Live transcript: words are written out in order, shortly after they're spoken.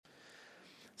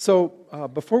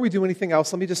Before we do anything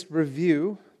else, let me just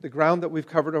review the ground that we've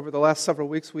covered over the last several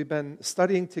weeks. We've been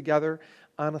studying together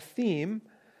on a theme,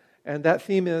 and that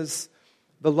theme is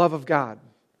the love of God.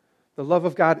 The love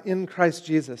of God in Christ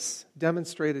Jesus,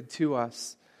 demonstrated to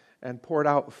us and poured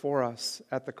out for us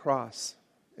at the cross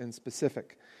in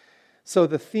specific. So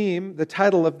the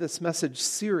title of this message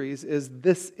series is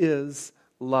This is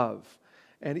Love.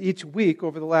 And each week,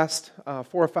 over the last 4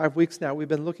 or 5 weeks now, we've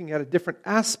been looking at a different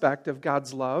aspect of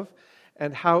God's love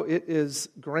and how it is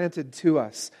granted to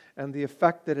us and the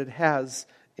effect that it has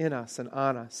in us and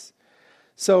on us.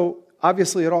 So,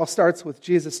 obviously, it all starts with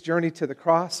Jesus' journey to the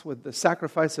cross, with the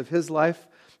sacrifice of His life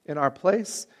in our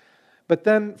place. But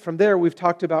then, from there, we've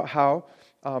talked about how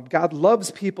God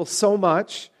loves people so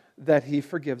much that He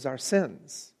forgives our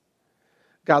sins.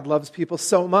 God loves people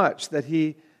so much that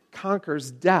He conquers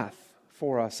death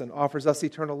for us and offers us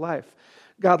eternal life.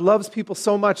 God loves people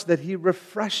so much that He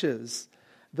refreshes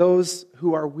those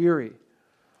who are weary.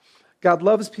 God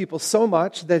loves people so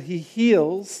much that He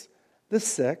heals the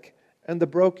sick and the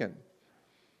broken.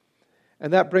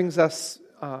 And that brings us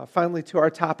finally to our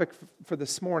topic for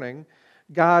this morning.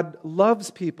 God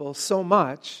loves people so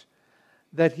much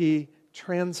that He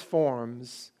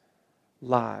transforms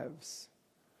lives.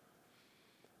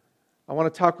 I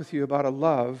want to talk with you about a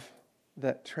love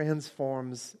that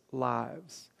transforms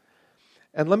lives.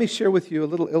 And let me share with you a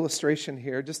little illustration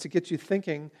here just to get you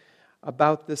thinking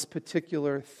about this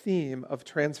particular theme of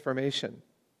transformation.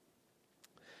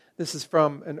 This is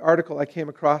from an article I came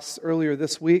across earlier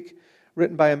this week,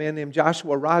 written by a man named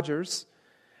Joshua Rogers.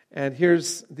 And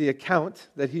here's the account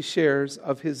that he shares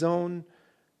of his own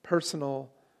personal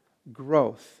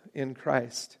growth in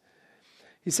Christ.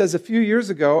 He says, "A few years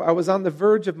ago, I was on the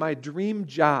verge of my dream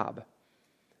job,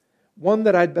 one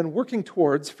that I'd been working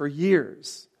towards for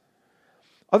years.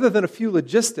 Other than a few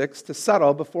logistics to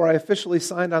settle before I officially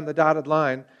signed on the dotted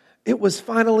line, it was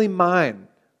finally mine,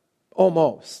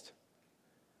 almost.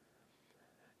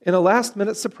 In a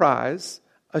last-minute surprise,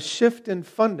 a shift in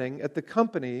funding at the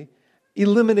company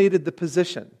eliminated the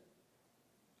position.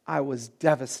 I was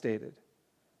devastated.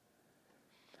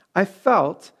 I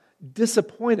felt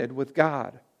disappointed with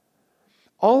God.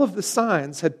 All of the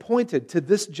signs had pointed to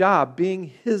this job being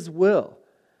His will.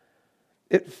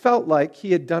 It felt like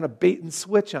He had done a bait and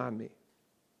switch on me.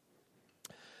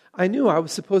 I knew I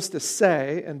was supposed to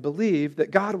say and believe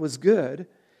that God was good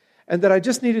and that I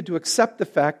just needed to accept the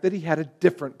fact that He had a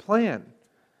different plan.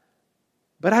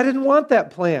 But I didn't want that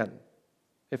plan,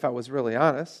 if I was really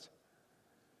honest.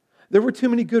 There were too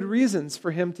many good reasons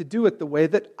for Him to do it the way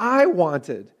that I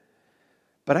wanted,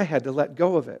 but I had to let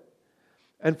go of it.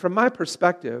 And from my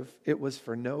perspective, it was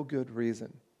for no good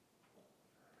reason.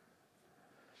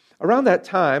 Around that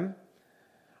time,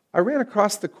 I ran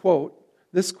across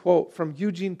this quote from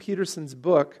Eugene Peterson's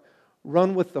book,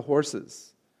 Run with the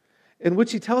Horses, in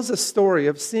which he tells a story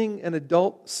of seeing an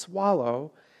adult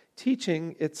swallow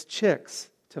teaching its chicks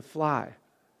to fly.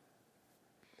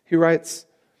 He writes,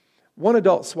 "One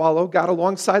adult swallow got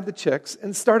alongside the chicks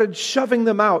and started shoving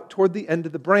them out toward the end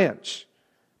of the branch,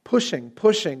 pushing.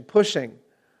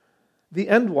 The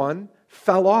end one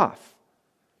fell off.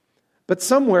 But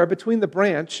somewhere between the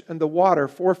branch and the water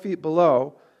 4 feet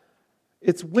below,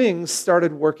 its wings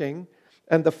started working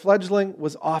and the fledgling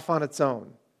was off on its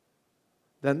own.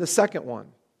 Then the second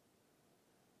one.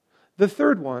 The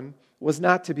third one was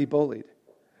not to be bullied.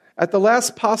 At the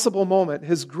last possible moment,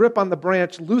 his grip on the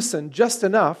branch loosened just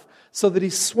enough so that he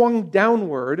swung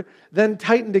downward, then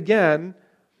tightened again,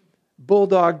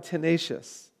 bulldog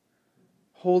tenacious,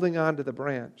 holding on to the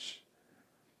branch.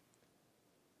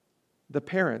 The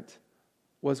parent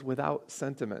was without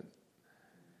sentiment.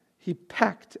 He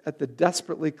pecked at the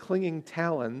desperately clinging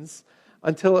talons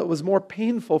until it was more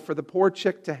painful for the poor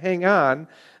chick to hang on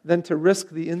than to risk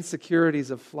the insecurities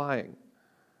of flying.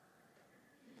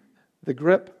 The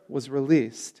grip was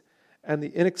released, and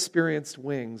the inexperienced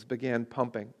wings began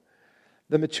pumping.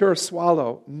 The mature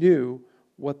swallow knew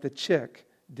what the chick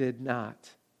did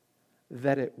not,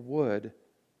 that it would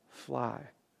fly.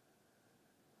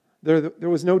 There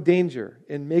was no danger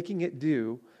in making it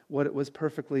do what it was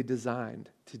perfectly designed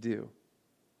to do."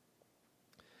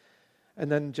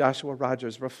 And then Joshua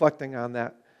Rogers, reflecting on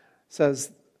that,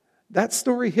 says, "That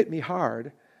story hit me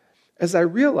hard as I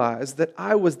realized that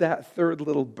I was that third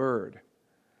little bird,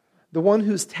 the one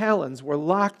whose talons were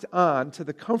locked on to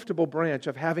the comfortable branch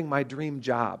of having my dream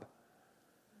job.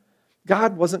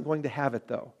 God wasn't going to have it,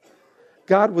 though.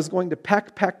 God was going to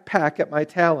peck at my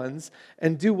talons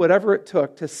and do whatever it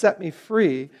took to set me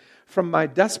free from my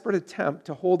desperate attempt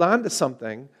to hold on to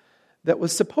something that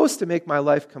was supposed to make my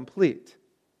life complete.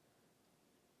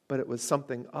 But it was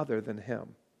something other than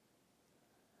Him.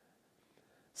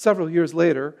 Several years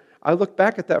later, I look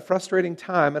back at that frustrating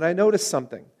time and I noticed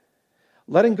something.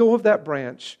 Letting go of that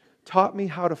branch taught me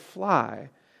how to fly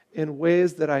in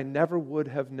ways that I never would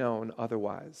have known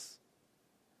otherwise.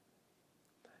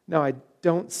 Now, I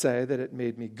don't say that it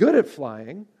made me good at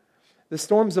flying. The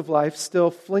storms of life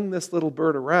still fling this little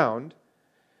bird around.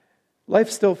 Life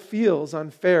still feels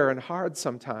unfair and hard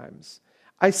sometimes.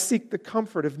 I seek the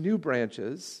comfort of new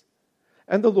branches,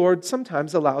 and the Lord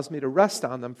sometimes allows me to rest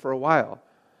on them for a while.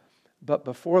 But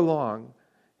before long,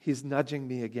 He's nudging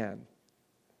me again.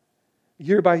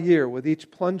 Year by year, with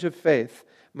each plunge of faith,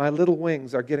 my little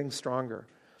wings are getting stronger.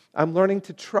 I'm learning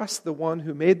to trust the one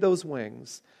who made those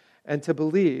wings and to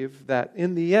believe that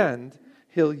in the end,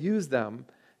 He'll use them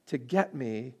to get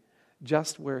me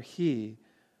just where He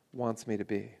wants me to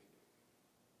be.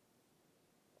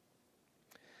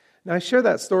 Now, I share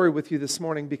that story with you this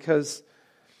morning because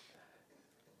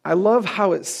I love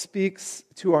how it speaks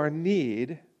to our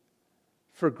need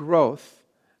for growth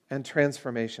and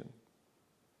transformation.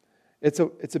 It's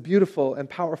a beautiful and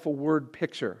powerful word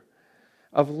picture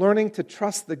of learning to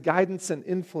trust the guidance and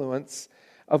influence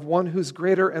of one who's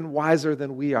greater and wiser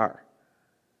than we are.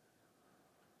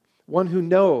 One who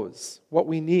knows what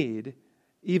we need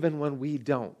even when we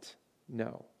don't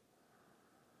know.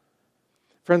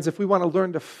 Friends, if we want to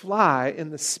learn to fly in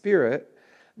the Spirit,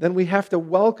 then we have to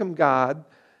welcome God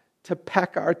to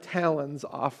peck our talons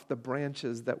off the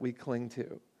branches that we cling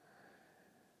to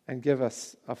and give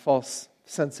us a false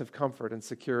sense of comfort and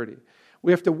security.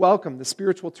 We have to welcome the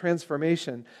spiritual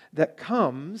transformation that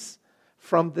comes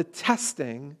from the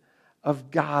testing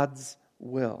of God's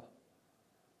will.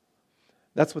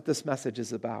 That's what this message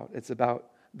is about. It's about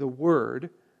the word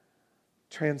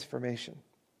transformation.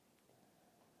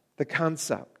 The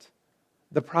concept,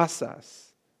 the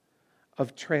process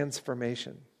of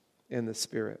transformation in the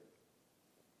Spirit.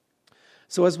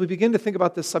 So as we begin to think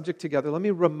about this subject together, let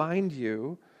me remind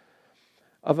you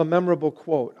of a memorable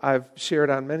quote I've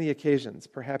shared on many occasions.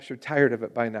 Perhaps you're tired of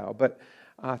it by now, but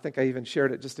I think I even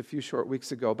shared it just a few short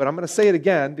weeks ago. But I'm going to say it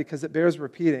again because it bears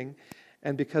repeating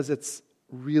and because it's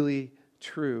really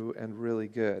true and really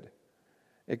good.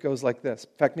 It goes like this.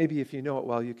 In fact, maybe if you know it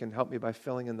well, you can help me by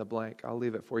filling in the blank. I'll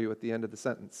leave it for you at the end of the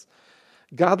sentence.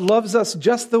 God loves us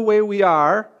just the way we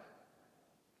are,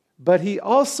 but He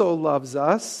also loves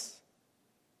us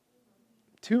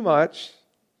too much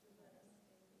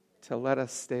to let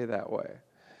us stay that way,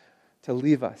 to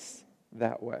leave us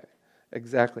that way.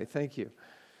 Exactly. Thank you.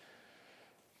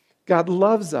 God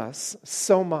loves us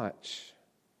so much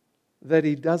that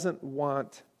He doesn't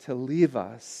want to leave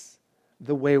us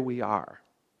the way we are.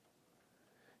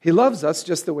 He loves us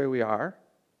just the way we are,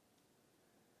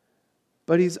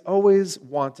 but He's always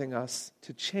wanting us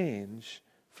to change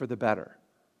for the better.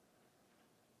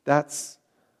 That's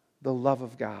the love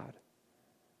of God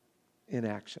in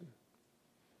action.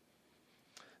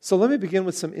 So let me begin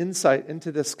with some insight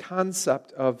into this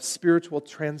concept of spiritual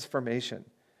transformation,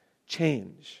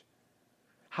 change.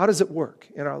 How does it work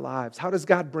in our lives? How does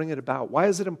God bring it about? Why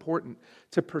is it important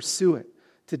to pursue it,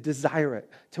 to desire it,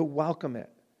 to welcome it,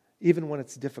 even when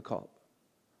it's difficult?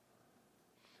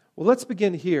 Well, let's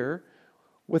begin here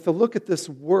with a look at this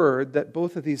word that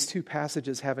both of these two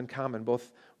passages have in common,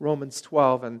 both Romans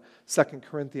 12 and 2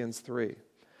 Corinthians 3.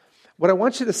 What I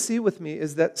want you to see with me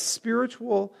is that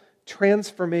spiritual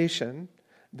transformation,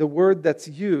 the word that's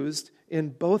used in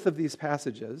both of these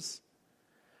passages,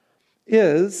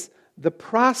 is the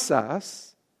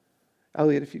process.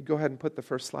 Elliot, if you'd go ahead and put the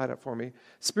first slide up for me.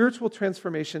 Spiritual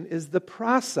transformation is the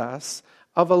process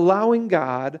of allowing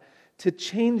God to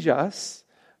change us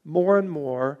more and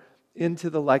more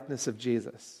into the likeness of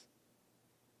Jesus.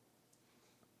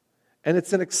 And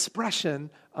it's an expression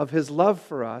of His love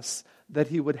for us that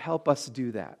He would help us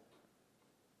do that.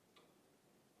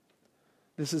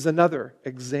 This is another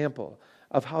example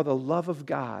of how the love of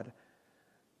God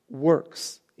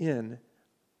works in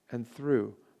and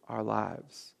through our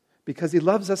lives. Because He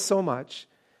loves us so much,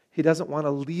 He doesn't want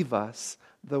to leave us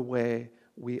the way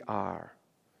we are.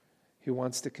 He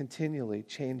wants to continually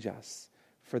change us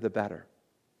for the better.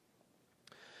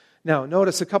 Now,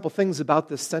 notice a couple things about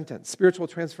this sentence. Spiritual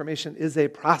transformation is a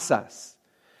process.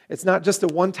 It's not just a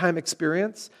one-time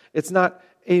experience. It's not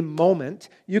a moment.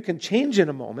 You can change in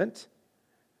a moment.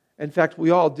 In fact,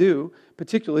 we all do,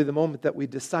 particularly the moment that we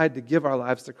decide to give our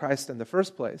lives to Christ in the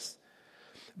first place.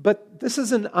 But this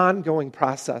is an ongoing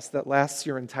process that lasts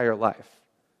your entire life.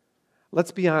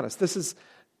 Let's be honest. This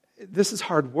is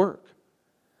hard work.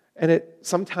 And it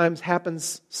sometimes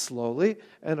happens slowly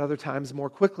and other times more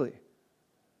quickly.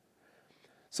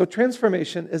 So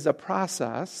transformation is a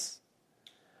process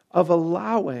of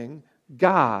allowing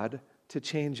God to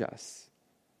change us.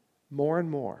 more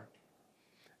and more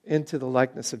into the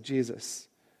likeness of Jesus.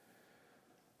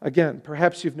 Again,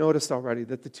 perhaps you've noticed already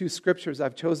that the two scriptures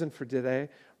I've chosen for today,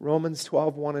 Romans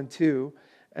 12:1 and 2,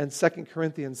 and 2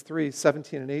 Corinthians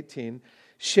 3:17 and 18,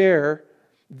 share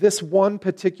this one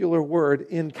particular word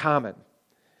in common.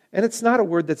 And it's not a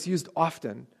word that's used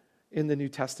often in the New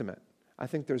Testament. I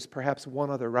think there's perhaps one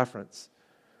other reference.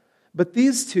 But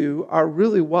these two are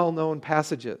really well-known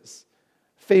passages,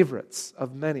 favorites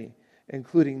of many,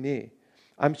 including me.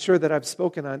 I'm sure that I've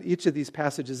spoken on each of these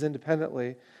passages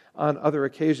independently on other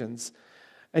occasions.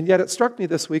 And yet it struck me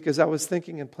this week as I was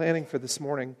thinking and planning for this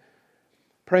morning,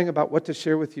 praying about what to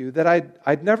share with you, that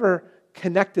I'd never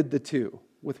connected the two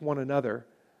with one another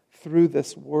through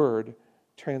this word,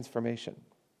 transformation.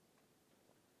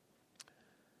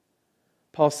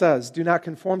 Paul says, do not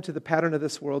conform to the pattern of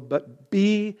this world, but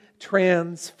be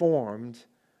transformed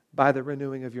by the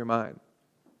renewing of your mind.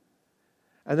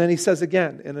 And then he says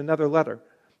again in another letter,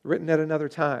 written at another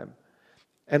time,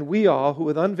 and we all, who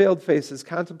with unveiled faces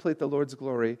contemplate the Lord's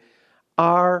glory,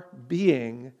 are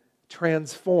being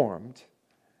transformed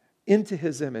into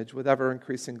his image with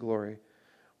ever-increasing glory,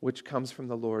 which comes from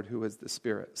the Lord who is the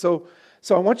Spirit. So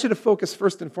I want you to focus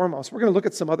first and foremost. We're going to look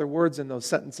at some other words in those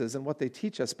sentences and what they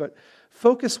teach us, but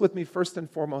focus with me first and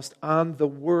foremost on the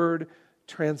word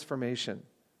transformation,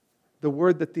 the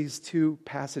word that these two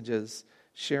passages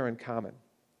share in common.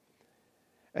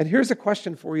 And here's a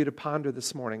question for you to ponder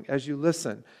this morning as you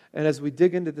listen and as we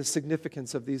dig into the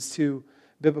significance of these two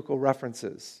biblical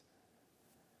references.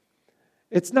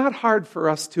 It's not hard for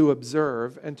us to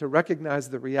observe and to recognize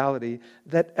the reality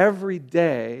that every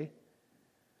day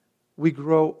we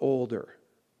grow older,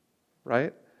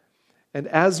 right? And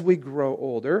as we grow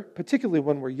older, particularly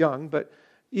when we're young, but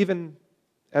even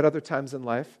at other times in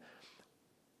life,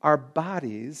 our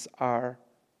bodies are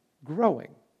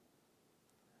growing.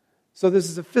 So this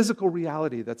is a physical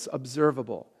reality that's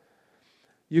observable.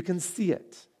 You can see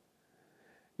it.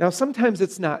 Now, sometimes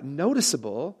it's not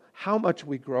noticeable how much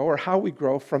we grow or how we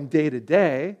grow from day to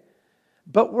day,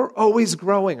 but we're always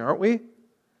growing, aren't we?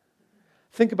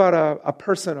 Think about a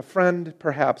person, a friend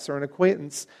perhaps, or an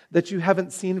acquaintance that you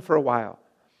haven't seen for a while,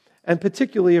 and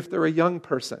particularly if they're a young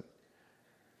person.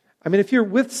 I mean, if you're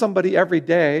with somebody every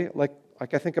day, like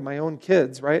I think of my own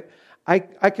kids, right?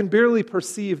 I can barely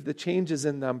perceive the changes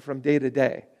in them from day to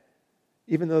day,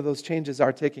 even though those changes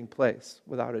are taking place,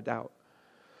 without a doubt.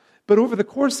 But over the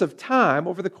course of time,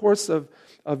 over the course of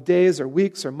days or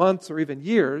weeks or months or even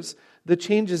years, the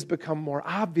changes become more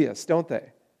obvious, don't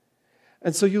they?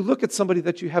 And so you look at somebody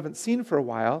that you haven't seen for a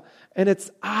while, and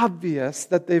it's obvious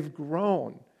that they've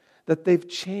grown, that they've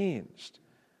changed.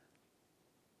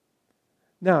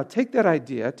 Now, take that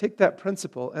idea, take that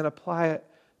principle, and apply it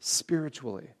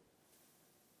spiritually.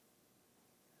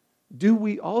 Do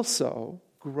we also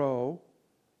grow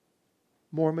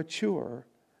more mature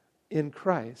in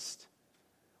Christ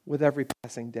with every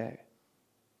passing day?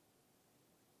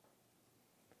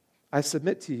 I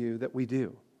submit to you that we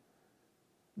do,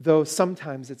 though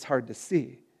sometimes it's hard to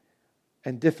see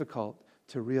and difficult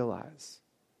to realize.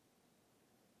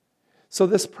 So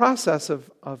this process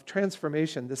of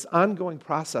transformation, this ongoing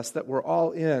process that we're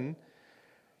all in,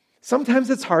 sometimes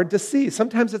it's hard to see,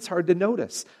 sometimes it's hard to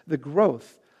notice the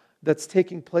growth that's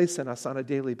taking place in us on a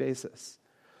daily basis.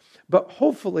 But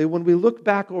hopefully, when we look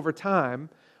back over time,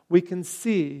 we can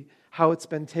see how it's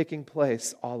been taking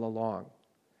place all along.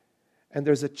 And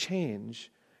there's a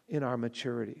change in our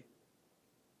maturity.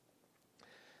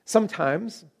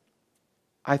 Sometimes,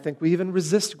 I think we even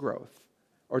resist growth,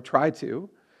 or try to,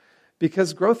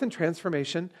 because growth and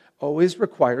transformation always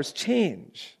requires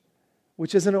change,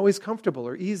 which isn't always comfortable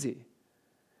or easy.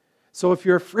 So if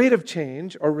you're afraid of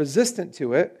change or resistant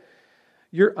to it,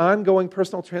 your ongoing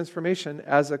personal transformation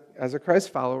as a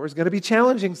Christ follower is going to be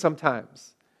challenging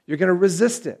sometimes. You're going to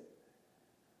resist it.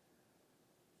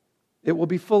 It will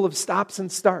be full of stops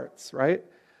and starts, right?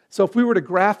 So if we were to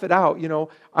graph it out,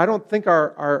 I don't think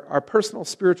our personal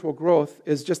spiritual growth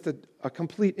is just a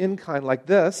complete incline like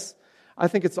this. I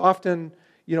think it's often,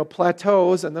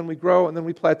 plateaus, and then we grow, and then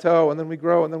we plateau, and then we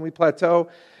grow, and then we plateau,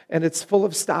 and it's full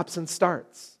of stops and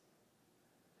starts.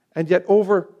 And yet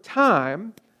over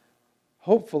time,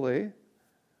 hopefully,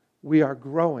 we are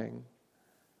growing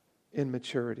in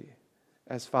maturity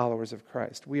as followers of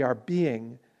Christ. We are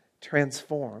being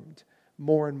transformed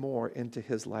more and more into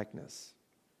His likeness.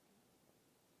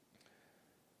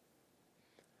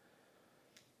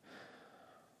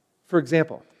 For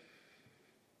example,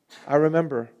 I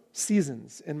remember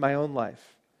seasons in my own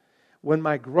life when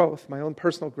my growth, my own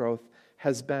personal growth,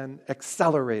 has been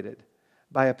accelerated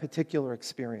by a particular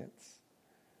experience.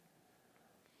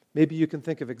 Maybe you can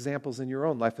think of examples in your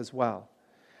own life as well.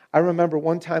 I remember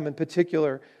one time in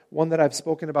particular, one that I've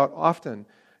spoken about often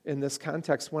in this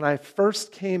context, when I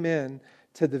first came in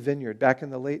to the Vineyard back in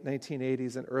the late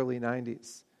 1980s and early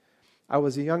 90s. I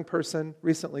was a young person,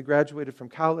 recently graduated from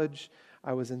college.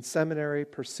 I was in seminary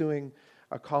pursuing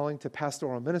a calling to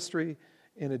pastoral ministry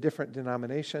in a different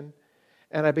denomination.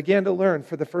 And I began to learn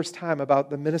for the first time about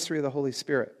the ministry of the Holy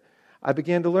Spirit. I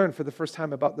began to learn for the first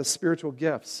time about the spiritual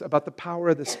gifts, about the power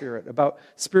of the Spirit, about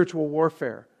spiritual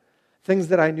warfare, things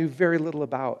that I knew very little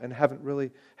about and hadn't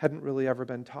really ever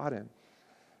been taught in.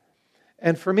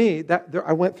 And for me,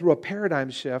 I went through a paradigm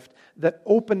shift that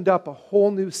opened up a whole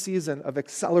new season of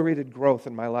accelerated growth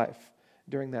in my life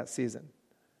during that season.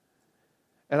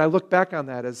 And I look back on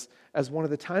that as one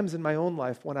of the times in my own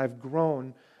life when I've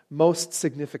grown most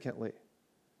significantly.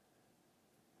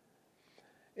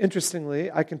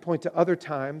 Interestingly, I can point to other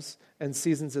times and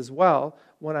seasons as well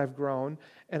when I've grown.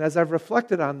 And as I've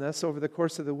reflected on this over the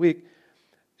course of the week,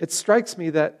 it strikes me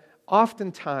that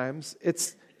oftentimes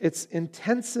it's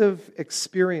intensive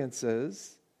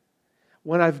experiences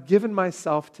when I've given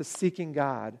myself to seeking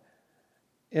God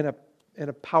in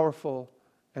a powerful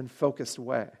and focused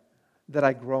way that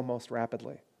I grow most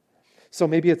rapidly. So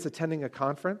maybe it's attending a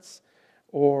conference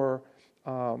or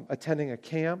attending a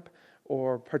camp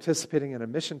or participating in a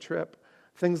mission trip.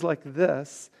 Things like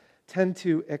this tend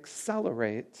to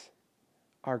accelerate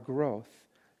our growth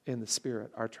in the Spirit,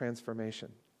 our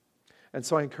transformation. And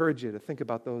so I encourage you to think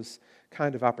about those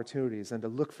kind of opportunities and to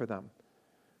look for them,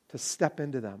 to step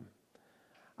into them.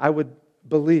 I would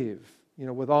believe,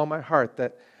 with all my heart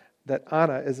that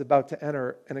Anna is about to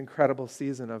enter an incredible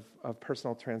season of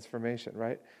personal transformation,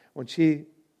 right? When she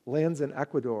lands in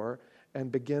Ecuador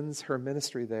and begins her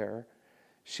ministry there,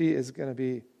 she is going to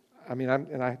be,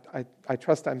 I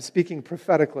trust I'm speaking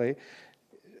prophetically,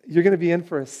 you're going to be in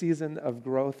for a season of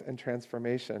growth and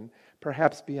transformation,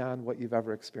 perhaps beyond what you've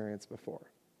ever experienced before.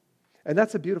 And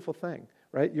that's a beautiful thing,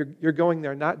 right? You're going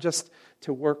there not just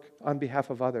to work on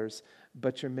behalf of others,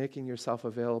 but you're making yourself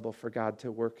available for God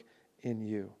to work in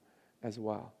you as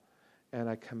well. And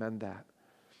I commend that.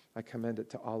 I commend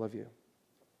it to all of you.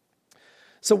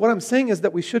 So what I'm saying is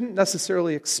that we shouldn't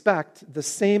necessarily expect the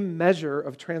same measure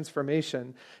of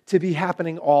transformation to be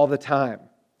happening all the time.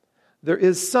 There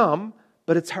is some,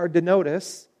 but it's hard to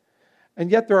notice. And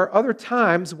yet there are other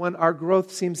times when our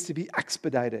growth seems to be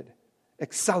expedited,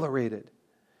 accelerated,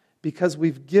 because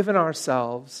we've given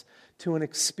ourselves to an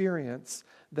experience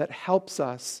that helps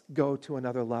us go to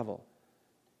another level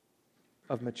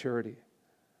of maturity.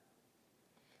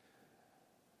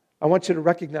 I want you to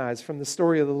recognize from the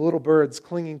story of the little birds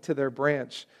clinging to their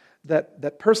branch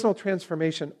that personal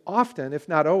transformation often, if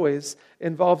not always,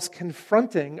 involves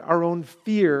confronting our own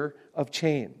fear of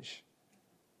change.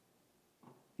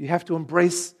 You have to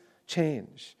embrace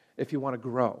change if you want to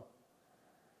grow.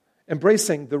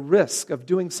 Embracing the risk of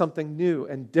doing something new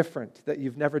and different that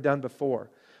you've never done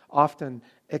before often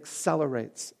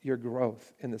accelerates your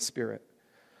growth in the Spirit.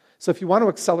 So if you want to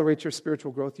accelerate your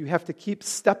spiritual growth, you have to keep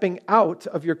stepping out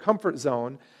of your comfort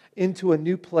zone into a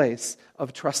new place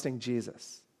of trusting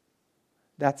Jesus.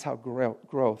 That's how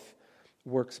growth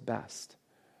works best.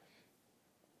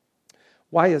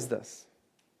 Why is this?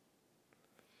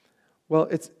 Well,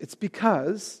 it's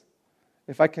because,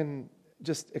 if I can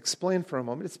just explain for a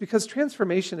moment, it's because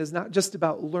transformation is not just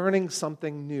about learning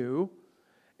something new,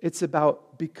 it's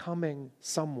about becoming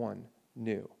someone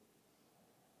new.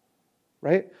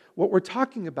 Right? What we're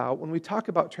talking about when we talk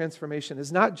about transformation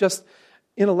is not just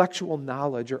intellectual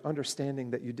knowledge or understanding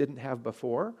that you didn't have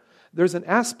before. There's an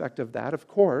aspect of that, of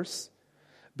course,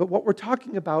 but what we're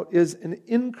talking about is an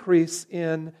increase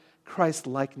in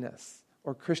Christ-likeness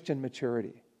or Christian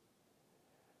maturity.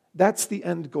 That's the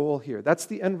end goal here. That's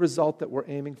the end result that we're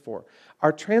aiming for.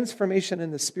 Our transformation in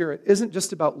the Spirit isn't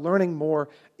just about learning more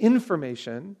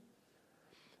information.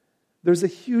 There's a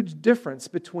huge difference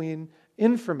between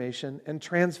information and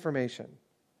transformation,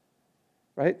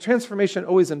 right? Transformation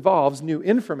always involves new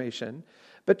information,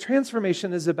 but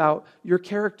transformation is about your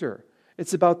character.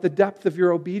 It's about the depth of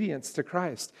your obedience to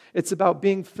Christ. It's about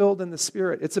being filled in the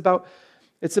Spirit. It's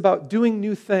about doing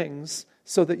new things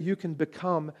so that you can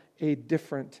become a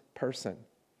different person,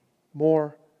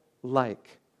 more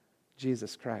like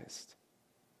Jesus Christ.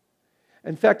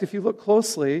 In fact, if you look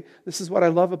closely, this is what I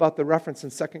love about the reference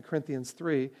in 2 Corinthians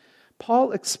 3.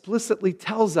 Paul explicitly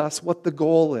tells us what the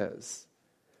goal is.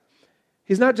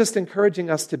 He's not just encouraging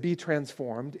us to be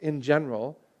transformed in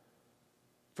general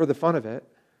for the fun of it.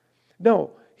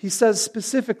 No, he says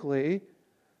specifically,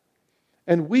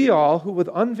 and we all who with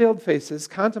unveiled faces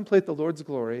contemplate the Lord's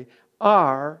glory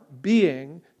are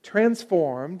being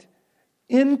transformed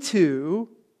into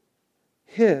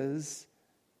His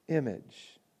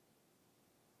image.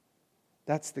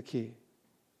 That's the key.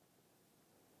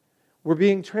 We're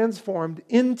being transformed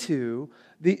into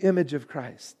the image of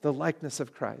Christ, the likeness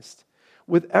of Christ,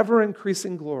 with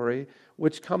ever-increasing glory,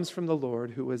 which comes from the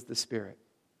Lord, who is the Spirit.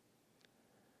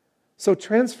 So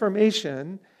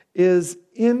transformation is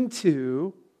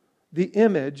into the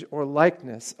image or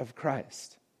likeness of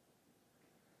Christ.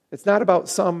 It's not about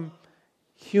some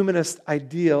humanist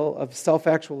ideal of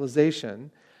self-actualization.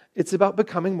 It's about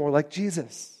becoming more like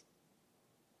Jesus.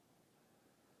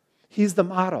 He's the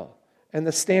model and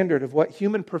the standard of what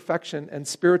human perfection and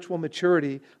spiritual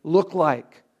maturity look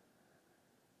like.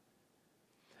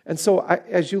 And so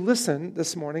as you listen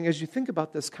this morning, as you think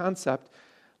about this concept,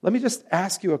 let me just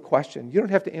ask you a question. You don't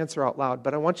have to answer out loud,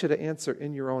 but I want you to answer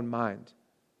in your own mind.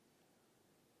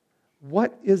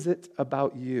 What is it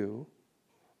about you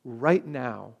right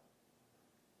now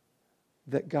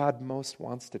that God most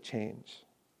wants to change?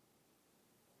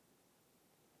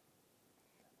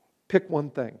 Pick one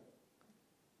thing.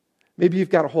 Maybe you've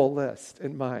got a whole list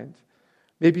in mind.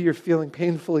 Maybe you're feeling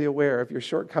painfully aware of your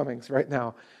shortcomings right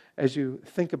now as you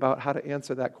think about how to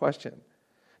answer that question.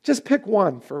 Just pick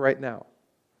one for right now.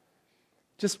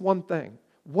 Just one thing.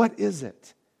 What is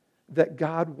it that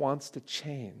God wants to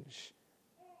change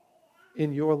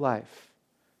in your life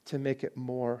to make it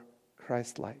more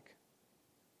Christ-like?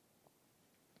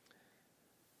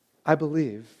 I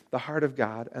believe the heart of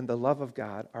God and the love of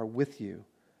God are with you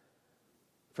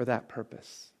for that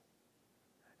purpose.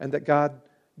 And that God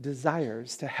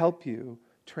desires to help you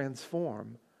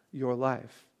transform your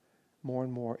life more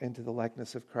and more into the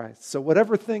likeness of Christ. So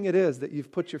whatever thing it is that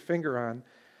you've put your finger on,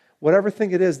 whatever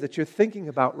thing it is that you're thinking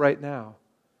about right now,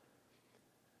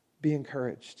 be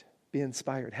encouraged, be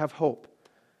inspired, have hope.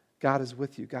 God is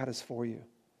with you. God is for you.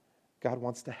 God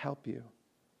wants to help you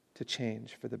to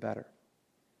change for the better.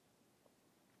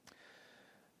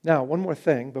 Now, one more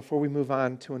thing before we move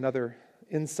on to another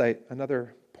insight,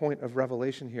 another point of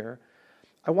revelation here.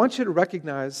 I want you to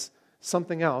recognize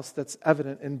something else that's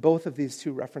evident in both of these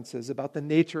two references about the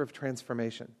nature of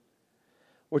transformation.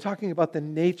 We're talking about the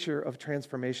nature of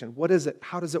transformation. What is it?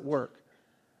 How does it work?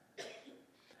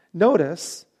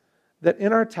 Notice that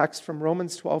in our text from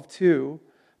Romans 12:2,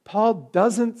 Paul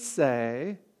doesn't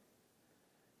say,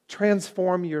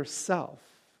 transform yourself.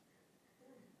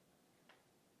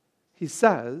 He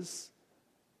says,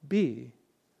 be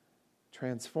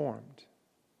transformed.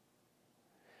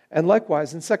 And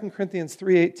likewise, in 2 Corinthians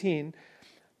 3:18,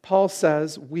 Paul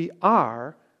says, we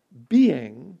are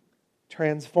being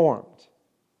transformed.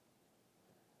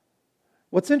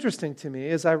 What's interesting to me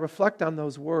as I reflect on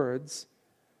those words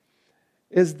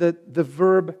is that the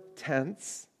verb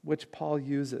tense, which Paul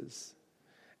uses,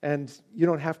 and you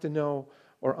don't have to know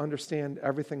or understand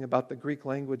everything about the Greek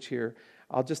language here.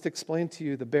 I'll just explain to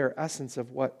you the bare essence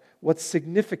of what's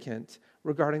significant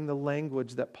regarding the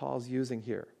language that Paul's using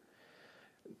here.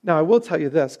 Now, I will tell you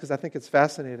this, because I think it's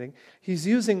fascinating. He's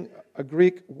using a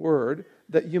Greek word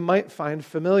that you might find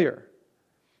familiar.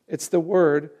 It's the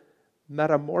word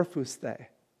metamorphosthē,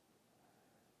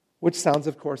 which sounds,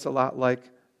 of course, a lot like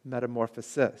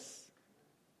metamorphosis,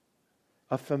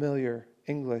 a familiar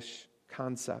English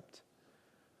concept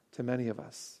to many of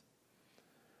us.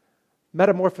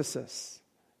 Metamorphosis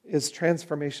is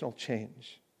transformational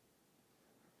change.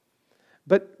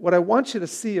 But what I want you to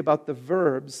see about the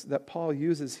verbs that Paul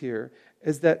uses here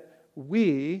is that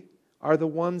we are the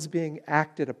ones being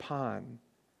acted upon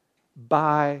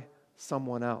by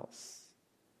someone else.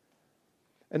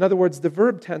 In other words, the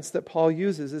verb tense that Paul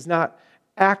uses is not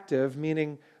active,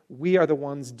 meaning we are the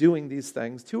ones doing these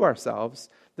things to ourselves.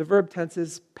 The verb tense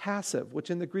is passive, which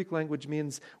in the Greek language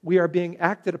means we are being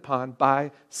acted upon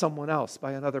by someone else,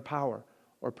 by another power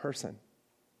or person.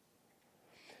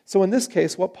 So in this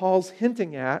case, what Paul's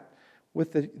hinting at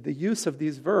with the use of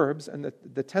these verbs and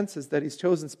the tenses that he's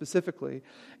chosen specifically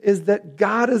is that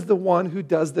God is the one who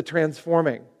does the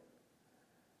transforming,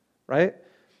 right?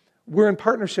 We're in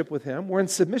partnership with Him. We're in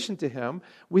submission to Him.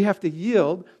 We have to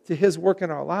yield to His work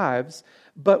in our lives,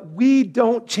 but we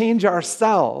don't change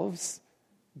ourselves.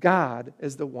 God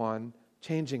is the one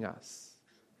changing us.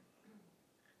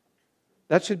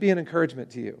 That should be an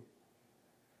encouragement to you.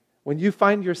 When you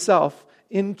find yourself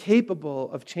incapable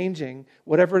of changing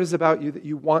whatever it is about you that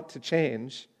you want to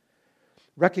change,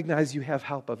 recognize you have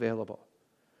help available.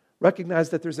 Recognize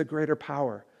that there's a greater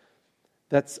power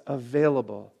that's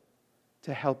available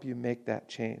to help you make that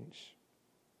change.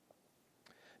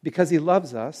 Because He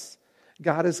loves us,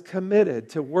 God is committed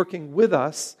to working with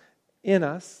us, in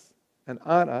us, and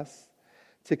on us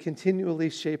to continually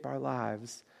shape our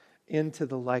lives into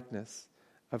the likeness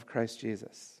of Christ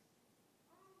Jesus.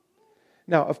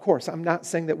 Now, of course, I'm not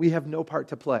saying that we have no part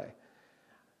to play.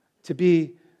 To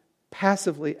be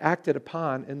passively acted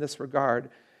upon in this regard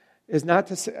is not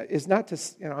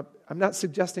to, I'm not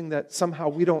suggesting that somehow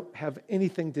we don't have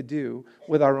anything to do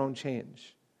with our own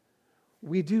change.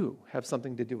 We do have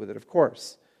something to do with it, of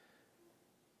course.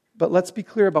 But let's be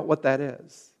clear about what that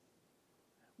is.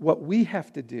 What we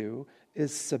have to do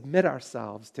is submit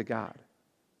ourselves to God.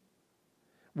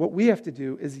 What we have to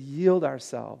do is yield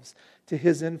ourselves to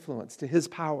His influence, to His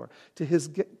power, to His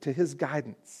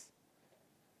guidance.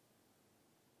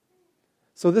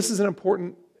 So this is an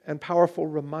important and powerful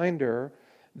reminder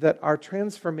that our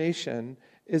transformation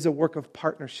is a work of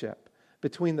partnership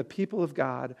between the people of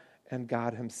God and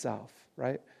God Himself,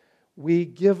 right? We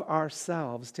give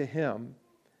ourselves to Him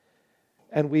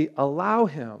and we allow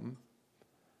Him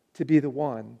to be the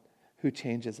one who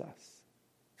changes us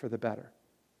for the better.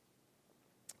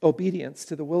 Obedience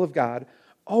to the will of God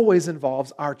always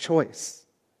involves our choice.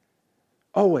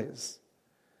 Always.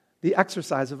 The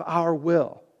exercise of our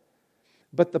will.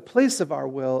 But the place of our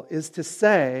will is to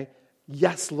say,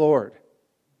 yes, Lord.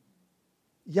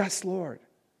 Yes, Lord.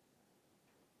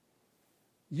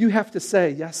 You have to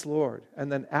say, yes, Lord,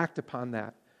 and then act upon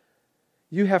that.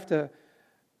 You have to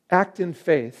act in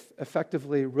faith,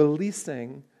 effectively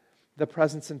releasing the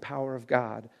presence and power of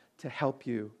God to help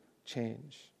you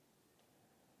change.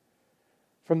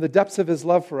 From the depths of His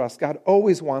love for us, God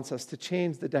always wants us to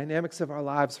change the dynamics of our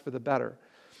lives for the better.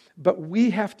 But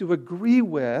we have to agree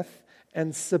with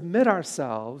and submit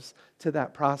ourselves to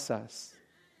that process.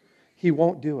 He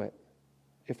won't do it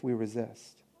if we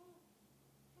resist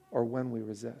or when we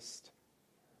resist.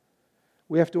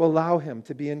 We have to allow Him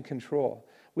to be in control.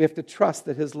 We have to trust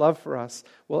that His love for us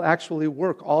will actually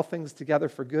work all things together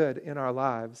for good in our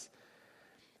lives,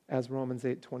 as Romans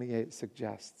 8:28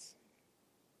 suggests.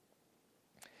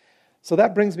 So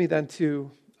that brings me then to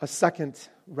a second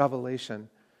revelation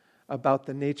about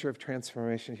the nature of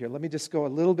transformation here. Let me just go a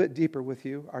little bit deeper with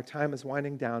you. Our time is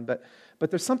winding down, but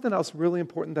there's something else really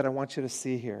important that I want you to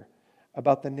see here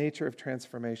about the nature of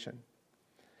transformation.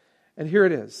 And here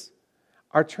it is.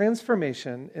 Our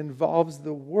transformation involves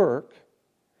the work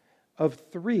of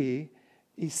three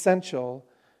essential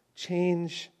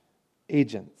change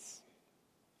agents.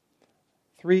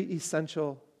 Three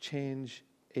essential change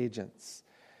agents.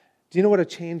 Do you know what a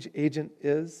change agent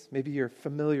is? Maybe you're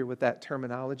familiar with that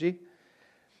terminology.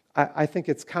 I think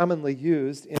it's commonly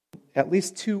used in at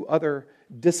least two other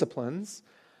disciplines.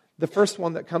 The first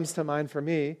one that comes to mind for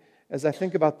me as I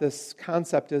think about this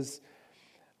concept is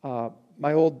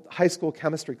my old high school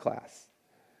chemistry class.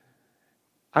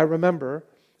 I remember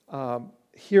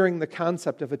hearing the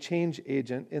concept of a change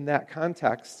agent in that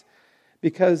context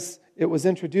because it was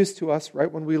introduced to us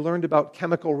right when we learned about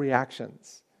chemical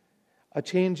reactions. A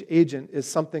change agent is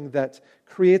something that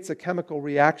creates a chemical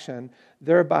reaction,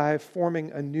 thereby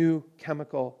forming a new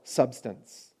chemical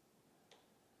substance.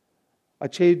 A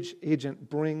change agent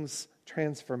brings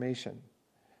transformation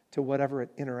to whatever it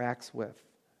interacts with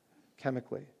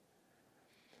chemically.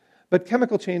 But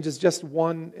chemical change is just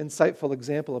one insightful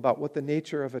example about what the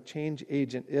nature of a change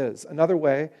agent is. Another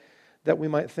way that we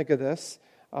might think of this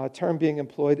term being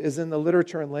employed is in the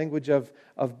literature and language of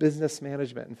business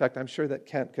management. In fact, I'm sure that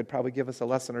Kent could probably give us a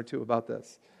lesson or two about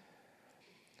this.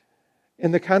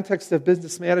 In the context of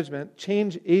business management,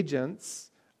 change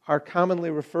agents are commonly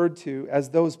referred to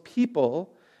as those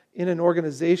people in an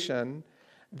organization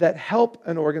that help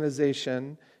an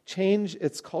organization change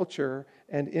its culture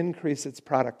and increase its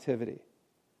productivity.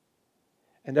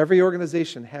 And every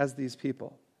organization has these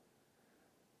people.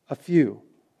 A few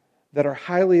that are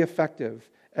highly effective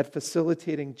at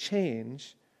facilitating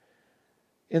change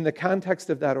in the context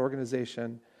of that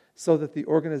organization so that the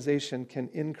organization can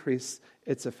increase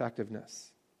its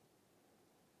effectiveness.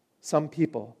 Some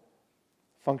people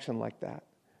function like that,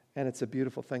 and it's a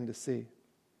beautiful thing to see.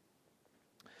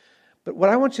 But what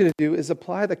I want you to do is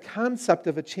apply the concept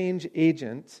of a change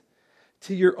agent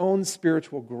to your own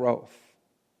spiritual growth.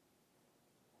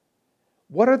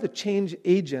 What are the change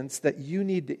agents that you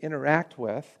need to interact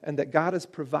with and that God has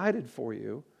provided for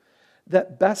you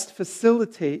that best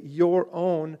facilitate your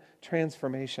own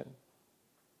transformation?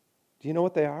 Do you know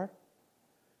what they are?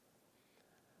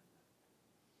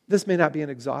 This may not be an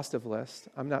exhaustive list.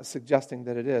 I'm not suggesting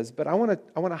that it is, but I want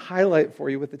to highlight for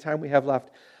you with the time we have left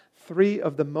 3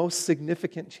 of the most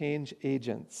significant change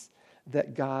agents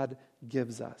that God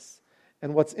gives us.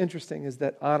 And what's interesting is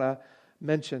that Anna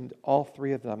mentioned all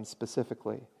 3 of them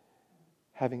specifically,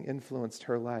 having influenced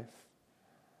her life.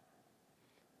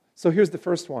 So here's the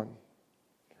first one.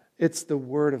 It's the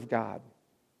Word of God.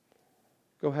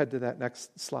 Go ahead to that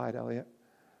next slide, Elliot.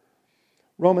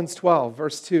 Romans 12,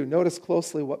 verse 2. Notice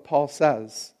closely what Paul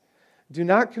says. Do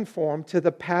not conform to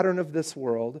the pattern of this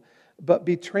world, but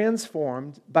be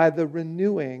transformed by the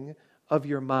renewing of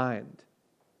your mind.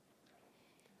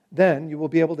 Then you will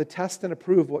be able to test and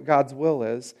approve what God's will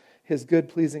is, his good,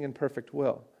 pleasing, and perfect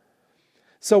will.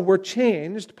 So we're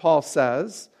changed, Paul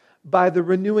says, by the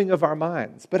renewing of our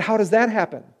minds. But how does that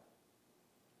happen?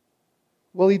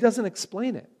 Well, he doesn't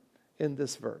explain it in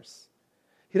this verse.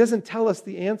 He doesn't tell us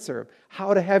the answer,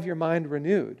 how to have your mind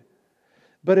renewed.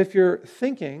 But if you're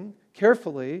thinking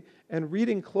carefully and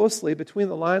reading closely between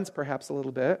the lines perhaps a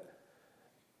little bit,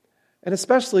 and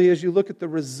especially as you look at the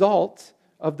result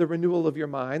of the renewal of your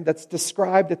mind that's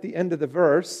described at the end of the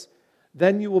verse,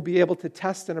 then you will be able to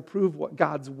test and approve what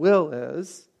God's will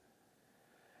is.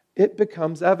 It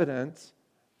becomes evident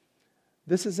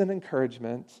this is an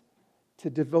encouragement to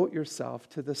devote yourself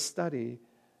to the study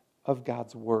of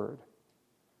God's Word.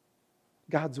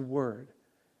 God's Word.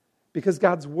 Because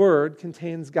God's Word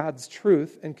contains God's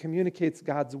truth and communicates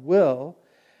God's will,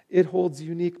 it holds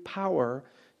unique power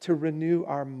to renew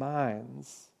our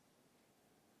minds.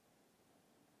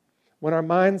 When our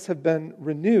minds have been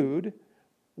renewed,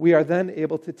 we are then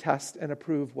able to test and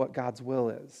approve what God's will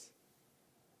is.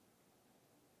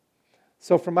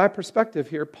 So from my perspective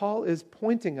here, Paul is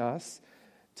pointing us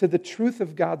to the truth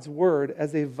of God's Word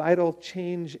as a vital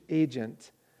change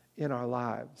agent in our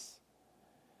lives.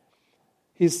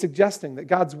 He's suggesting that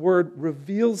God's Word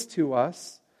reveals to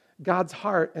us God's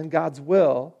heart and God's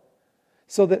will,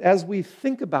 so that as we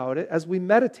think about it, as we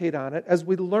meditate on it, as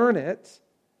we learn it,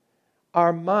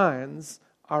 our minds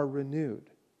are renewed.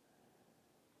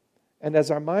 And as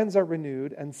our minds are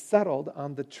renewed and settled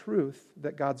on the truth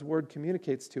that God's Word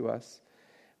communicates to us,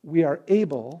 we are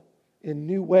able, in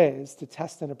new ways, to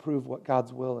test and approve what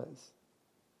God's will is.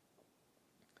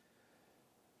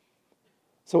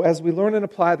 So as we learn and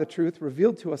apply the truth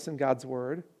revealed to us in God's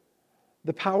Word,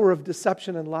 the power of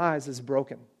deception and lies is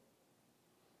broken.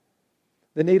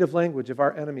 The native language of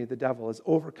our enemy, the devil, is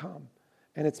overcome,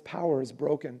 and its power is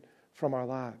broken from our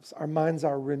lives. Our minds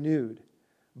are renewed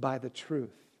by the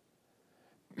truth.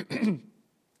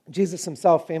 Jesus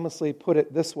himself famously put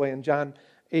it this way in John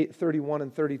 8:31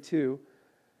 and 32.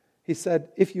 He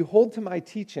said, "If you hold to my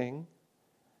teaching,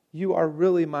 you are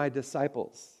really my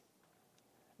disciples.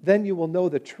 Then you will know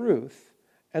the truth,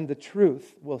 and the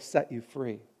truth will set you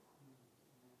free."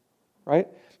 Right?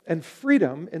 And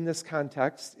freedom in this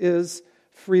context is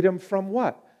freedom from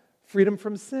what? Freedom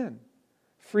from sin.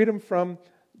 Freedom from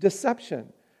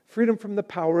deception. Freedom from the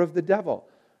power of the devil.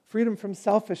 Freedom from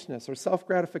selfishness or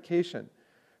self-gratification.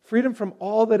 Freedom from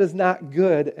all that is not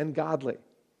good and godly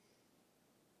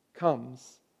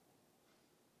comes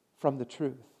from the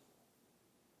truth.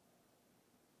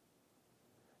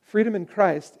 Freedom in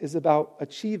Christ is about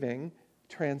achieving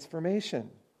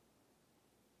transformation.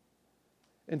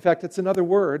 In fact, it's another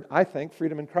word, I think,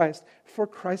 freedom in Christ, for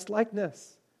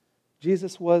Christ-likeness.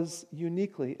 Jesus was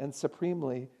uniquely and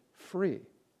supremely free.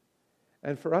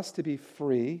 And for us to be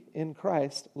free in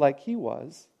Christ like he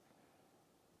was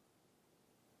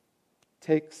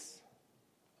takes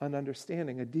an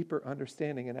understanding, a deeper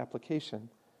understanding and application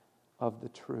of the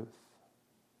truth.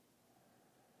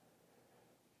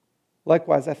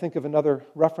 Likewise, I think of another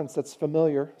reference that's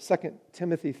familiar, 2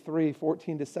 Timothy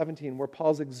 3:14-17, where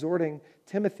Paul's exhorting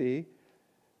Timothy,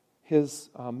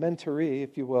 his mentoree,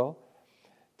 if you will,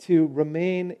 to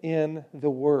remain in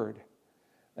the Word.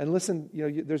 And listen,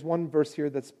 there's one verse here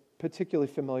that's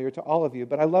particularly familiar to all of you,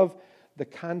 but I love the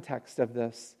context of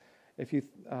this if you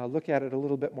look at it a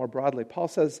little bit more broadly. Paul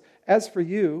says, "As for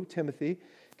you, Timothy,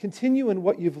 continue in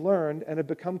what you've learned and have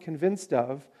become convinced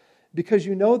of, because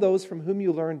you know those from whom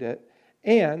you learned it,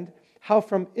 and how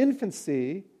from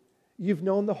infancy you've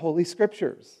known the Holy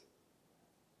Scriptures,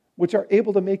 which are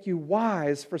able to make you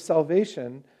wise for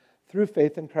salvation through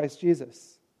faith in Christ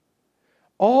Jesus.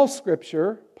 All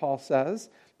Scripture," Paul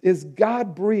says, "is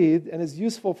God-breathed and is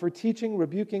useful for teaching,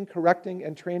 rebuking, correcting,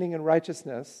 and training in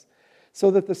righteousness,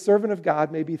 so that the servant of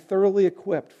God may be thoroughly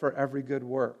equipped for every good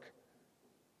work."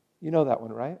 You know that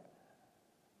one, right?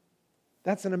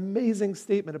 That's an amazing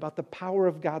statement about the power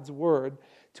of God's Word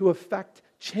to effect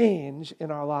change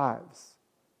in our lives.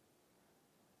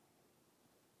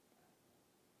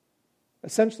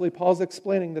 Essentially, Paul's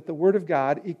explaining that the Word of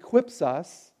God equips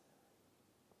us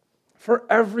for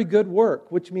every good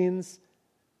work, which means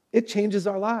it changes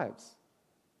our lives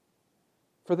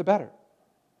for the better.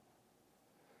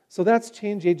 So that's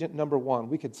change agent number one.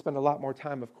 We could spend a lot more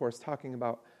time, of course, talking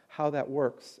about how that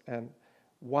works and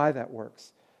why that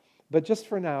works. But just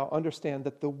for now, understand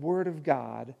that the Word of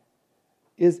God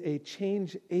is a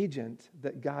change agent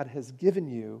that God has given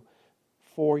you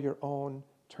for your own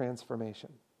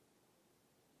transformation.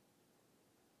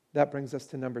 That brings us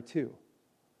to number 2.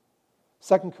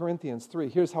 2 Corinthians 3.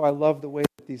 Here's how I love the way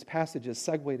that these passages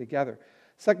segue together.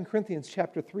 2 Corinthians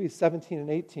chapter 3, 17 and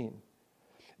 18.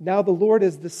 Now the Lord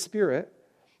is the Spirit,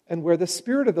 and where the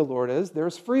Spirit of the Lord is, there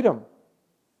is freedom.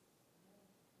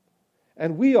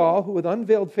 And we all, who with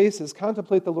unveiled faces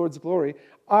contemplate the Lord's glory,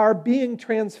 are being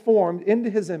transformed into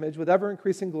His image with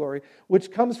ever-increasing glory,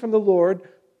 which comes from the Lord,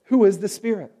 who is the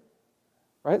Spirit.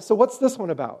 Right? So what's this one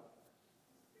about?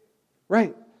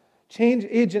 Right. Change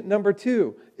agent number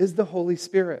 2 is the Holy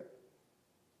Spirit.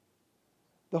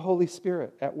 The Holy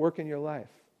Spirit at work in your life.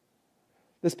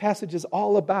 This passage is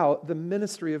all about the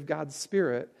ministry of God's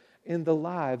Spirit in the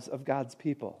lives of God's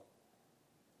people.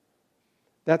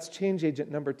 That's change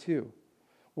agent number 2.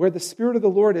 Where the Spirit of the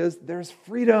Lord is, there's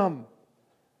freedom.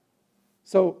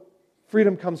 So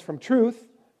freedom comes from truth,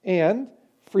 and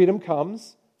freedom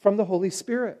comes from the Holy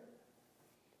Spirit.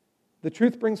 The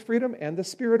truth brings freedom, and the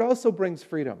Spirit also brings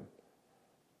freedom.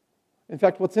 In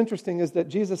fact, what's interesting is that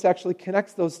Jesus actually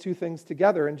connects those two things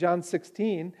together in John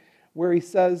 16, where He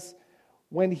says,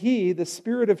 when He, the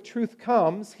Spirit of truth,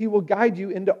 comes, He will guide you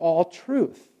into all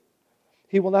truth.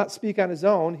 He will not speak on His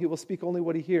own. He will speak only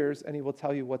what He hears, and He will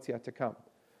tell you what's yet to come.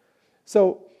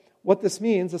 So what this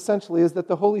means, essentially, is that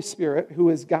the Holy Spirit, who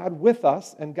is God with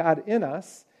us and God in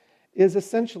us, is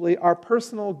essentially our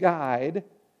personal guide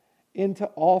into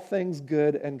all things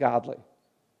good and godly.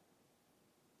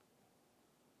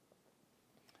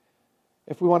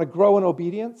 If we want to grow in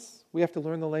obedience, we have to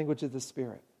learn the language of the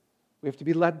Spirit. We have to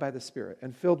be led by the Spirit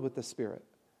and filled with the Spirit.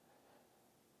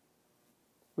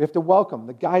 We have to welcome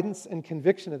the guidance and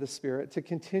conviction of the Spirit to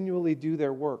continually do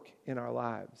their work in our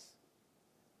lives.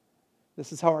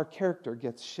 This is how our character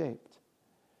gets shaped.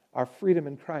 Our freedom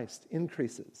in Christ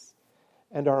increases,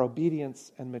 and our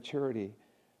obedience and maturity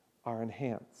are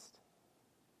enhanced.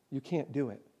 You can't do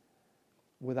it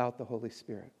without the Holy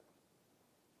Spirit.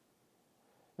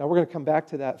 Now, we're going to come back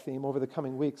to that theme over the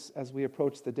coming weeks as we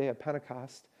approach the day of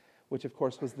Pentecost, which, of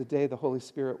course, was the day the Holy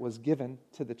Spirit was given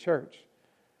to the church.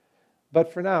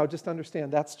 But for now, just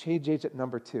understand that's change agent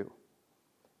number 2.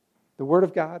 The Word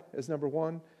of God is number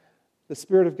 1. The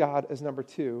Spirit of God is number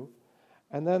 2.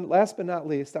 And then, last but not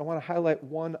least, I want to highlight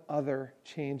one other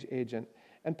change agent.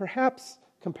 And perhaps,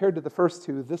 compared to the first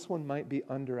 2, this one might be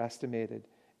underestimated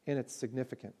in its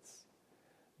significance.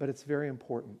 But it's very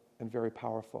important and very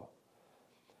powerful.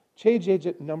 Change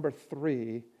agent number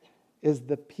 3 is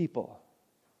the people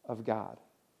of God.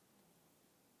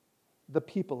 The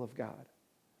people of God.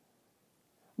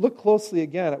 Look closely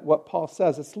again at what Paul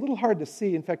says. It's a little hard to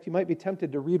see. In fact, you might be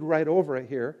tempted to read right over it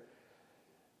here.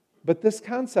 But this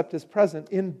concept is present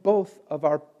in both of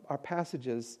our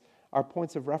passages, our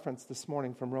points of reference this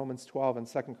morning from Romans 12 and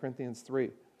 2 Corinthians 3.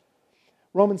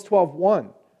 Romans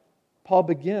 12:1, Paul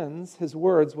begins his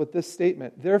words with this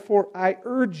statement, "Therefore I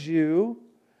urge you,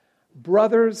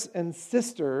 brothers and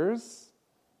sisters,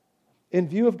 in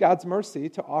view of God's mercy,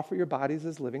 to offer your bodies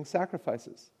as living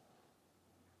sacrifices."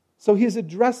 So he's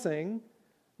addressing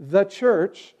the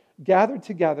church gathered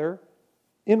together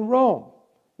in Rome.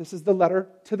 This is the letter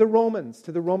to the Romans,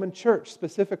 to the Roman church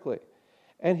specifically.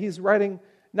 And he's writing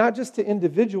not just to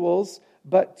individuals,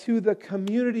 but to the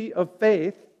community of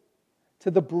faith, to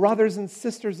the brothers and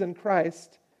sisters in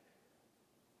Christ,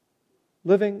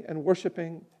 living and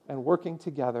worshiping and working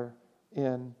together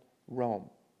in Rome.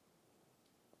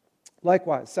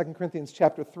 Likewise, 2 Corinthians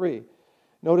chapter 3.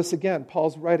 Notice again,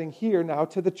 Paul's writing here now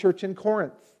to the church in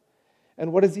Corinth.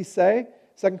 And what does he say?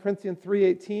 2 Corinthians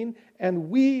 3:18, "And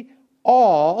we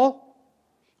all,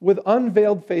 with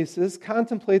unveiled faces,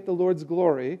 contemplate the Lord's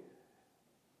glory."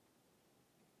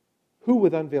 Who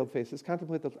with unveiled faces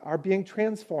are being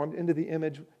transformed into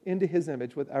His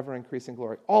image with ever-increasing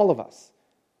glory. All of us.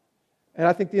 And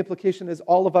I think the implication is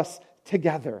all of us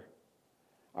together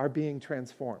are being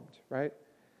transformed, right?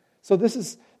 So this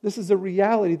is a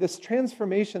reality. This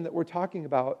transformation that we're talking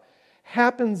about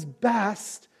happens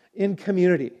best in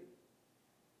community.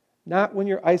 Not when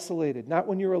you're isolated, not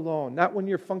when you're alone, not when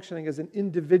you're functioning as an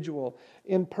individual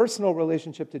in personal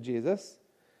relationship to Jesus,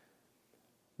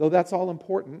 though that's all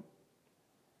important.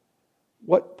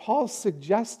 What Paul's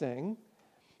suggesting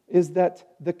is that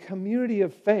the community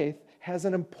of faith has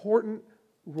an important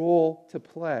role to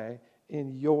play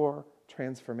in your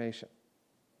transformation.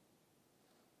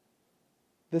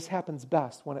 This happens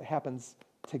best when it happens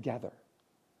together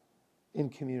in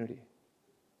community.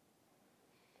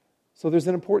 So there's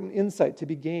an important insight to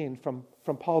be gained from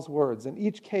Paul's words. In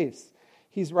each case,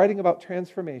 he's writing about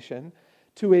transformation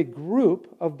to a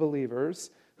group of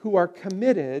believers who are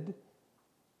committed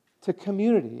to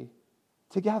community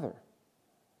together.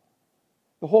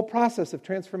 The whole process of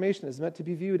transformation is meant to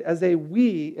be viewed as a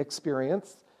we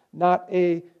experience, not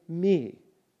a me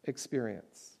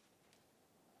experience.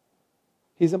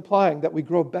 He's implying that we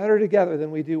grow better together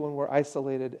than we do when we're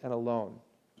isolated and alone.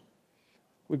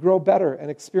 We grow better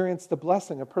and experience the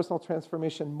blessing of personal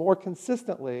transformation more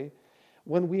consistently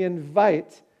when we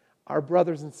invite our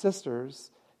brothers and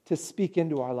sisters to speak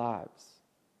into our lives.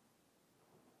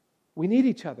 We need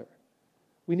each other.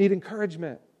 We need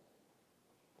encouragement.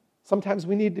 Sometimes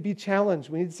we need to be challenged.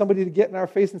 We need somebody to get in our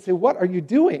face and say, "What are you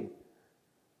doing?"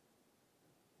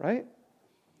 Right?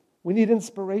 We need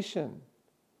inspiration.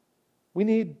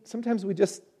 Sometimes we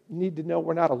just need to know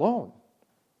we're not alone.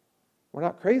 We're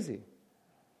not crazy.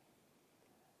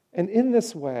 And in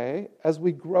this way, as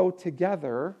we grow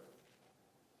together,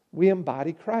 we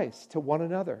embody Christ to one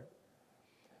another.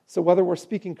 So whether we're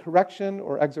speaking correction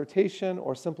or exhortation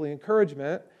or simply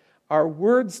encouragement, our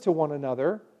words to one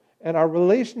another and our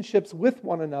relationships with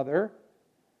one another,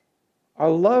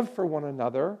 our love for one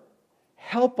another,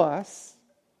 help us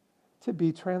to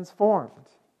be transformed.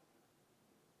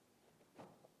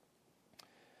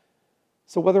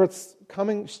 So whether it's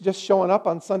just showing up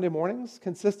on Sunday mornings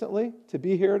consistently to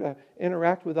be here to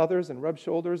interact with others and rub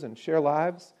shoulders and share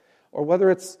lives, or whether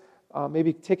it's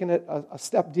maybe taking it a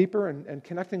step deeper and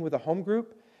connecting with a home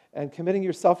group and committing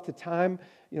yourself to time,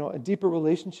 a deeper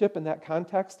relationship in that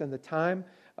context, and the time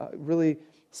really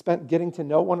spent getting to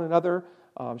know one another,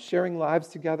 sharing lives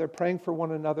together, praying for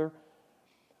one another.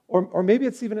 Or maybe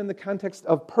it's even in the context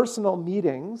of personal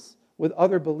meetings with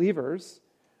other believers.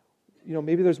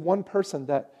 Maybe there's one person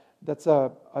that's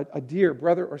a dear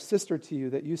brother or sister to you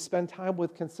that you spend time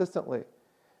with consistently.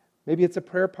 Maybe it's a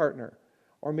prayer partner.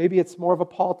 Or maybe it's more of a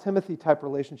Paul-Timothy type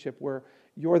relationship where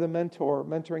you're the mentor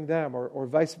mentoring them, or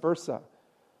vice versa.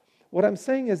 What I'm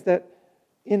saying is that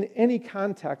in any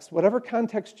context, whatever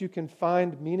context you can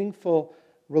find meaningful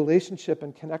relationship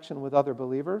and connection with other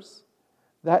believers,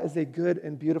 that is a good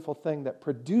and beautiful thing that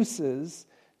produces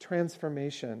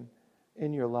transformation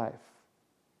in your life.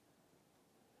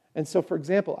 And so, for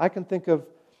example, I can think of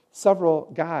several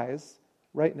guys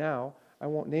right now, I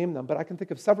won't name them, but I can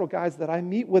think of several guys that I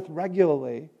meet with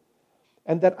regularly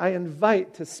and that I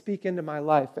invite to speak into my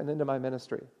life and into my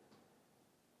ministry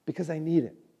because I need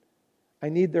it. I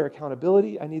need their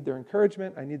accountability, I need their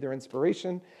encouragement, I need their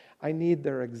inspiration, I need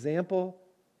their example,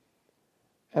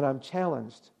 and I'm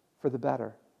challenged for the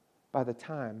better by the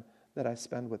time that I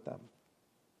spend with them.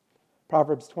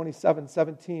 Proverbs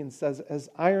 27:17 says, "As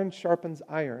iron sharpens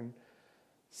iron,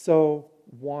 so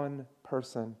one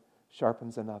person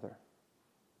sharpens another."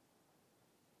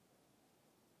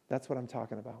 That's what I'm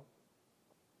talking about.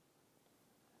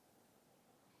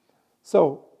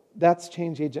 So that's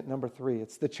change agent number 3.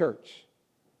 It's the church.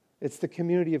 It's the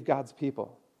community of God's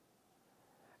people.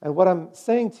 And what I'm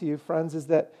saying to you, friends, is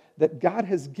that God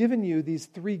has given you these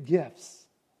 3 gifts,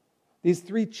 these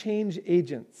 3 change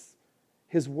agents: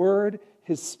 His Word,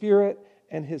 His Spirit,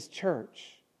 and His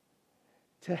church,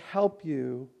 to help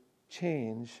you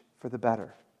change for the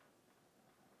better.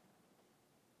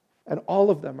 And all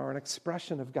of them are an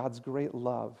expression of God's great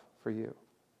love for you.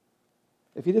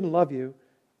 If He didn't love you,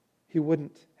 He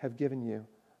wouldn't have given you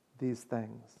these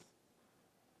things.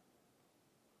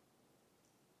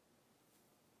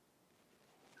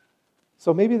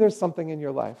 So maybe there's something in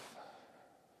your life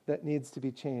that needs to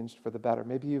be changed for the better.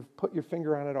 Maybe you've put your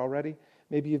finger on it already.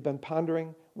 Maybe you've been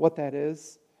pondering what that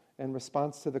is in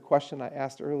response to the question I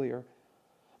asked earlier.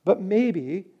 But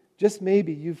maybe, just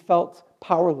maybe, you've felt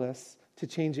powerless to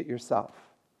change it yourself.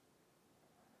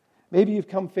 Maybe you've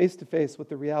come face to face with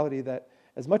the reality that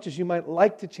as much as you might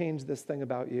like to change this thing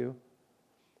about you,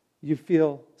 you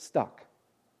feel stuck.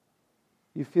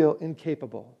 You feel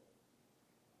incapable.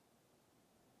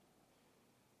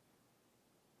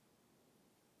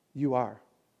 You are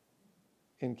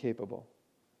incapable.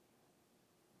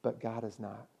 But God is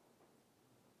not.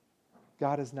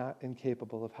 God is not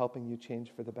incapable of helping you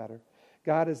change for the better.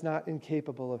 God is not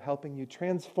incapable of helping you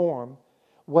transform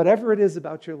whatever it is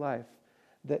about your life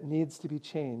that needs to be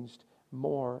changed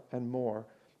more and more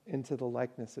into the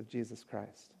likeness of Jesus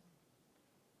Christ.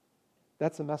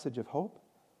 That's a message of hope.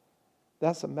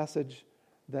 That's a message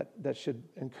that should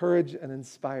encourage and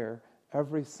inspire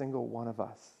every single one of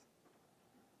us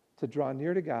to draw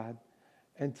near to God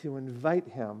and to invite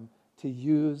Him to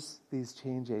use these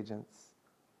change agents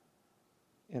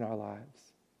in our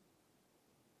lives.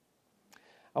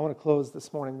 I want to close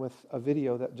this morning with a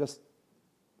video that just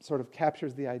sort of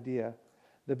captures the idea,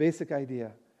 the basic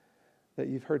idea that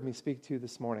you've heard me speak to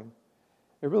this morning.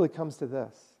 It really comes to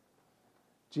this: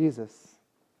 Jesus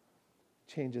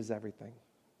changes everything.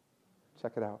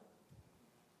 Check it out.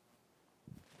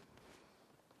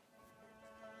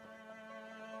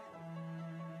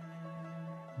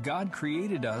 God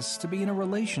created us to be in a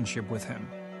relationship with Him.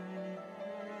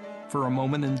 For a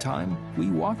moment in time, we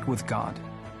walked with God.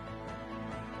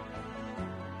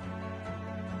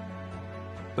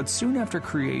 But soon after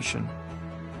creation,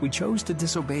 we chose to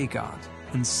disobey God,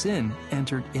 and sin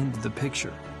entered into the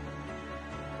picture.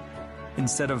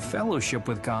 Instead of fellowship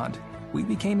with God, we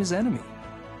became His enemy.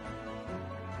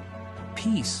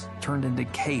 Peace turned into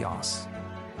chaos.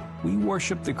 We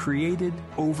worshiped the created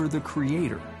over the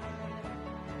Creator.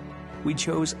 We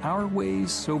chose our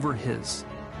ways over His.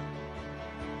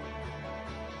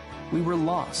 We were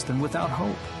lost and without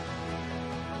hope.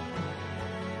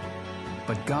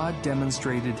 But God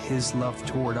demonstrated His love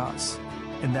toward us,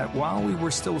 in that while we were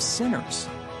still sinners,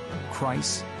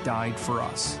 Christ died for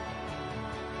us.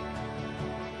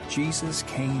 Jesus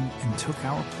came and took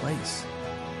our place.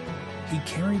 He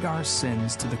carried our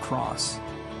sins to the cross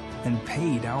and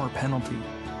paid our penalty.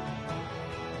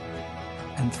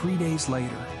 And 3 days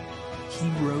later, He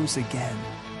rose again.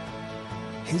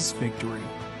 His victory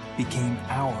became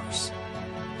ours.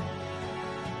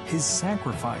 His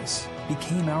sacrifice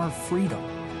became our freedom.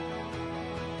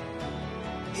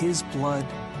 His blood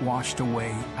washed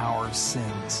away our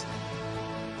sins.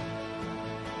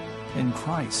 In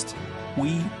Christ,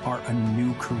 we are a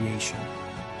new creation.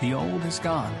 The old is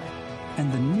gone,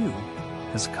 and the new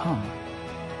has come.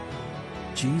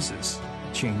 Jesus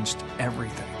changed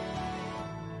everything.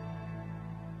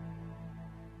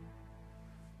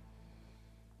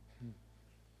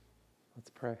 Let's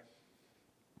pray.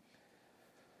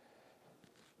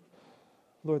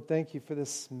 Lord, thank you for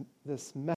this message.